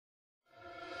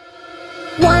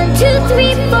1, 2,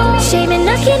 3, 4. Shame and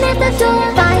knocking at the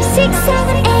door. 5, 6,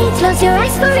 7, 8. Close your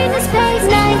eyes for inner space.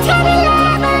 9, 10,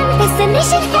 11.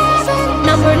 Destination heaven.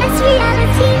 Numberless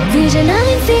reality. Vision of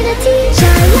infinity.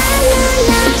 Sha la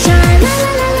la la.